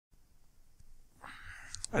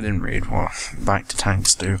I didn't read what back to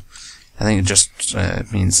tanks do. I think it just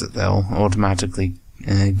means that they'll automatically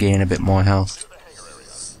gain a bit more health.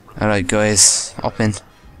 Alright guys, hop in.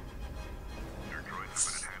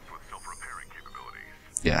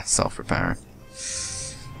 Yeah, self-repairing.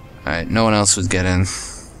 Alright, no one else would get in.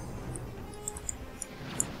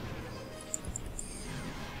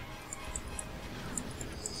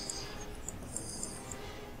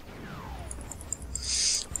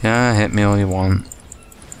 Yeah, hit me all you want.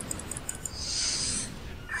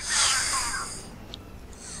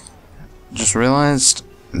 Just realized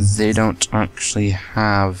they don't actually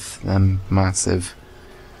have them massive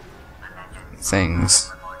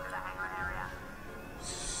things.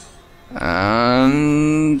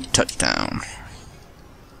 And touchdown.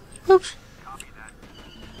 Oops.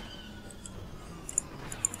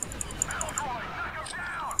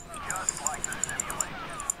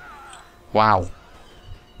 Wow.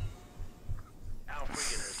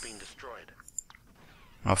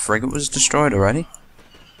 Our frigate was destroyed already?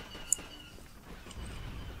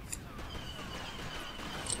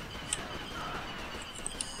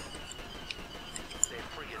 Their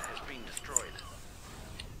frigate has been destroyed.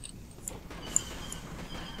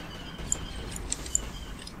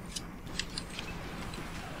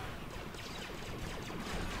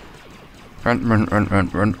 Run, run, run, run,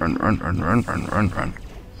 run, run, run, run, run, run, run, run.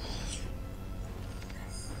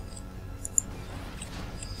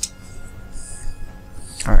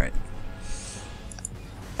 Alright.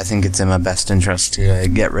 I think it's in my best interest to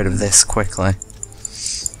get rid of this quickly.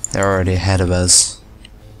 They're already ahead of us.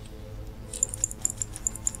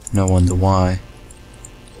 No wonder why.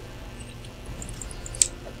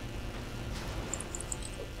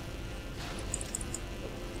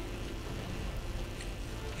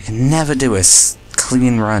 I can never do a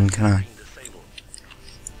clean run, can I?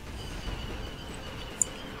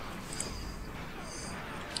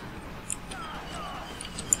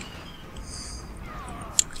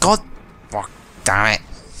 God! Oh, damn it!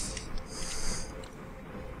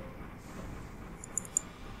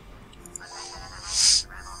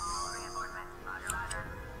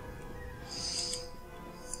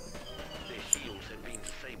 Their shields have been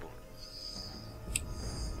disabled.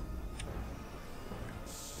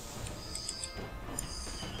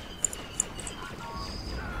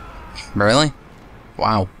 Really?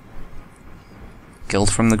 Wow.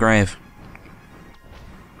 Killed from the grave.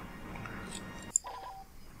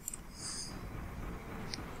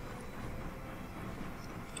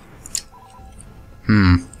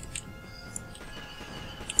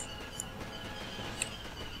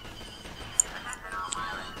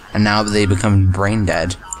 And now they become brain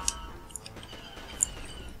dead.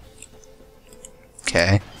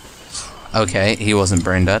 Okay. Okay, he wasn't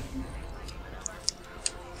brain dead.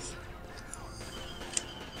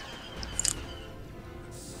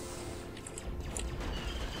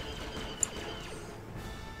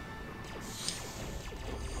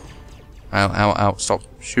 Ow, ow, ow, stop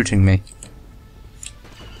shooting me.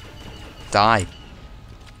 Die.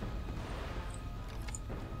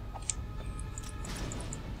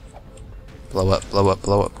 Blow up, blow up,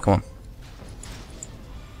 blow up, come on.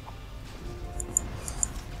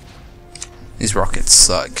 These rockets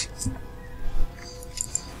suck.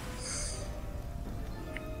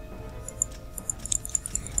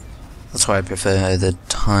 That's why I prefer the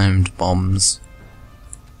timed bombs.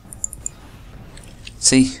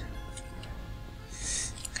 See?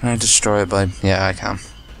 Can I destroy it by... Yeah, I can.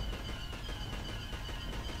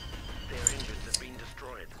 Their engines have been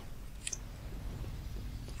destroyed.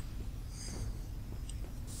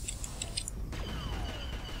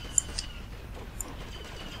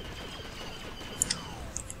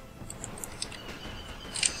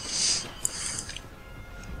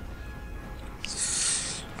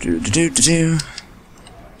 Do do do do do.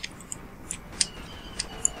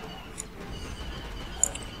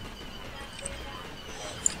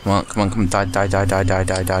 Come on, come on, come on, die, die, die, die, die,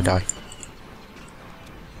 die, die, die.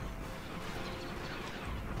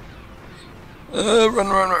 Run, run,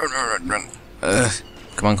 run, run, run, run.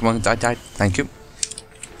 Come on, come on, die, die. Thank you.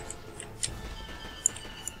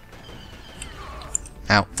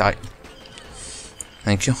 Ow, die.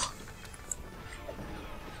 Thank you.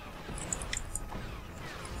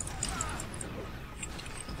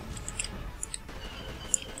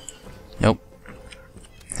 Nope.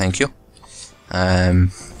 Thank you.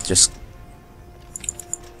 Just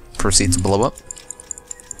proceed to blow up.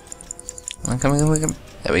 Come on.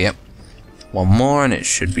 There we go. One more and it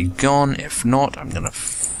should be gone. If not, I'm gonna...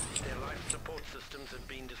 Their life support systems have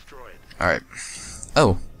been destroyed. Alright.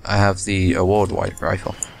 Oh, I have the award white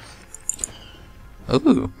rifle.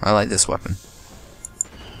 Ooh, I like this weapon.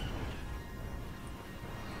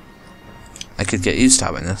 I could get used to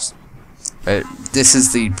having this. But this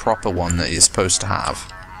is the proper one that you're supposed to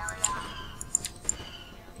have.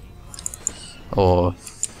 Or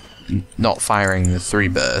not firing the 3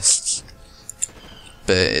 bursts,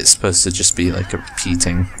 but it's supposed to just be like a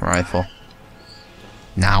repeating rifle.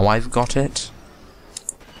 Now I've got it.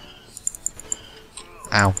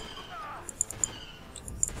 Ow.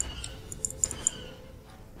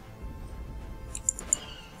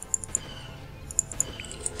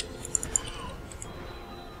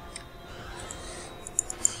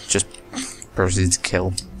 Just proceed to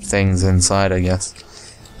kill things inside, I guess.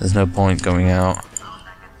 There's no point going out.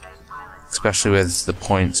 Especially with the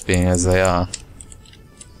points being as they are.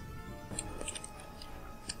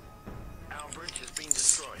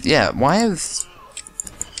 Yeah, why have...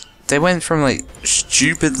 They went from, like,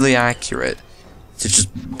 stupidly accurate to just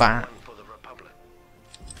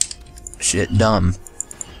shit dumb.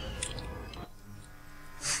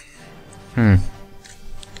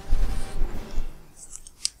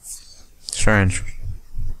 Strange.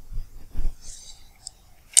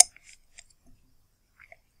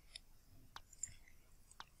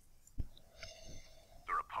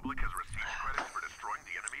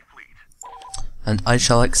 And I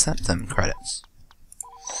shall accept them credits.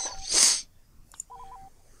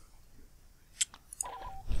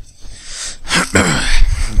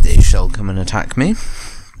 They shall come and attack me.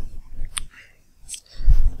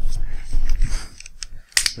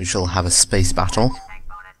 We shall have a space battle.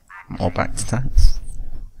 More back to tanks.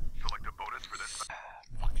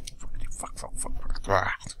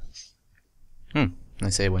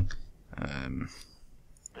 Nice A-wing.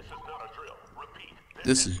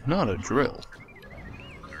 This is not a drill.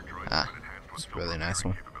 Ah, it's a really nice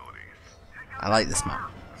one. I like this map.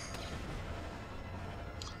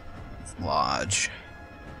 It's large.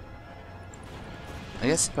 I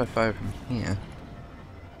guess if I fire from here.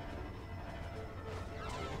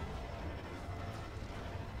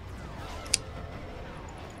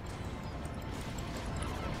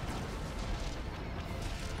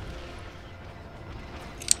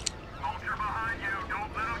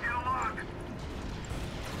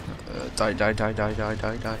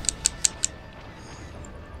 Die.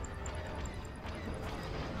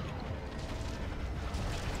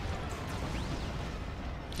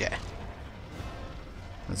 Yeah.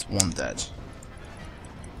 That's one dead.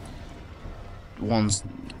 One's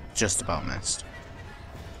just about missed.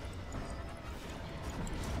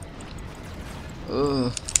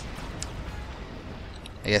 Ugh.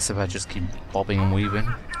 I guess if I just keep bobbing and weaving.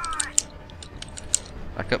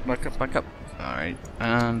 Back up. Alright,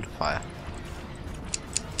 and fire.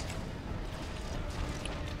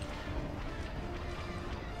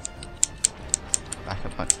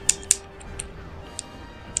 Back up.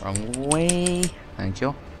 Wrong way. Thank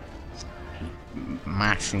you.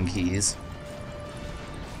 Mashing keys.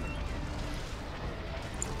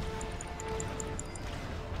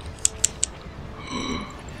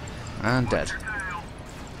 And dead.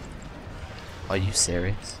 Are you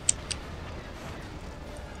serious?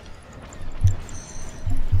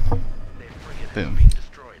 Boom.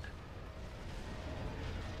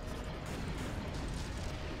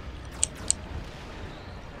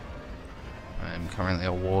 I'm currently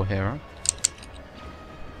a war hero.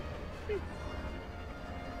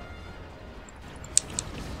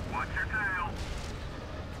 Watch your tail.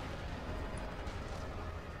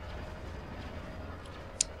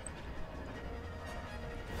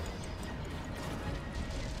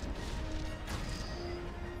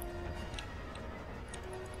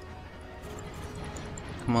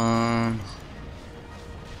 Come on.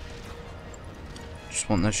 Just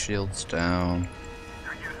want those shields down.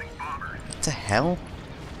 What the hell?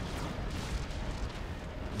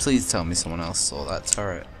 Please tell me someone else saw that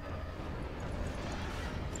turret.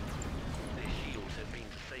 Their shields have been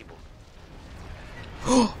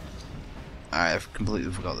disabled. I've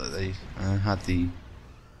completely forgot that they had the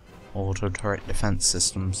auto turret defense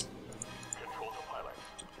systems. Control to pilot.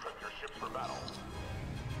 Prep your ships for battle.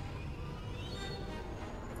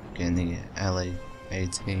 Getting the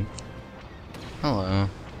LA-AT. Hello.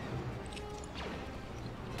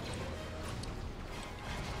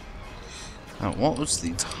 Now, what was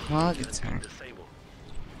the targeting?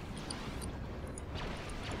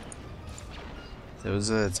 There was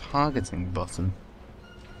a targeting button.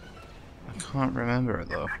 I can't remember it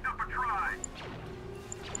though.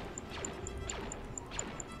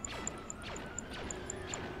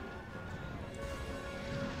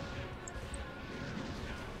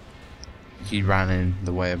 He ran in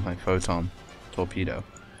the way of my photon torpedo.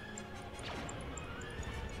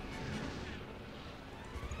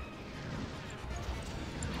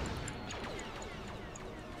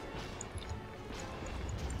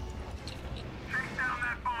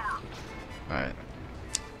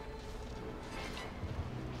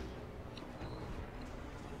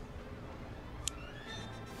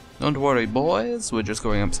 Don't worry, boys. We're just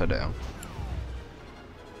going upside down.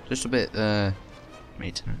 Just a bit,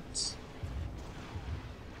 maintenance.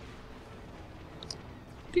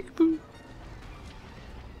 Peek-a-boo.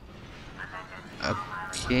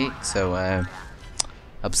 Okay, so,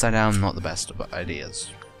 upside down, not the best of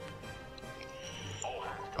ideas.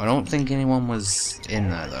 I don't think anyone was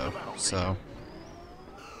in there, though, so...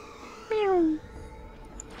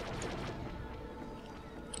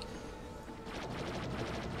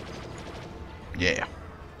 Yeah.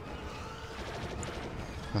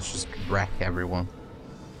 Let's just wreck everyone.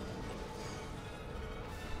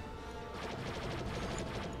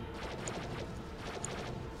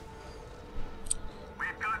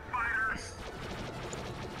 We've got fighters.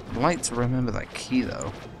 I'd like to remember that key,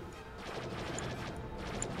 though.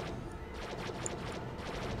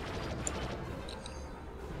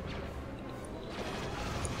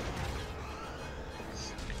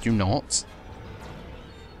 Could you not?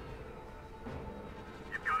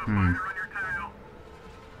 You've got a fighter on your tail.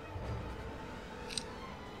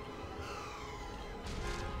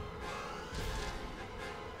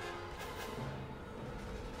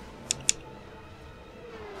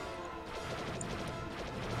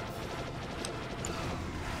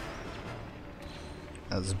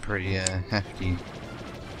 That was a pretty hefty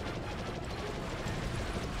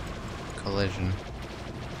collision.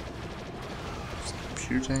 Stop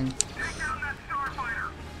shooting. Take down that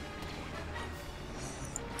starfighter.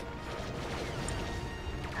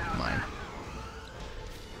 Mine.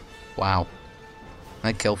 Wow.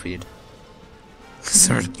 That kill feed.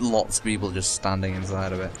 There are lots of people just standing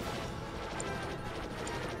inside of it.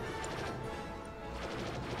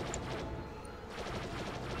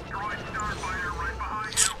 Droid starfighter right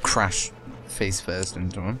behind you. Crash face first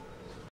into him.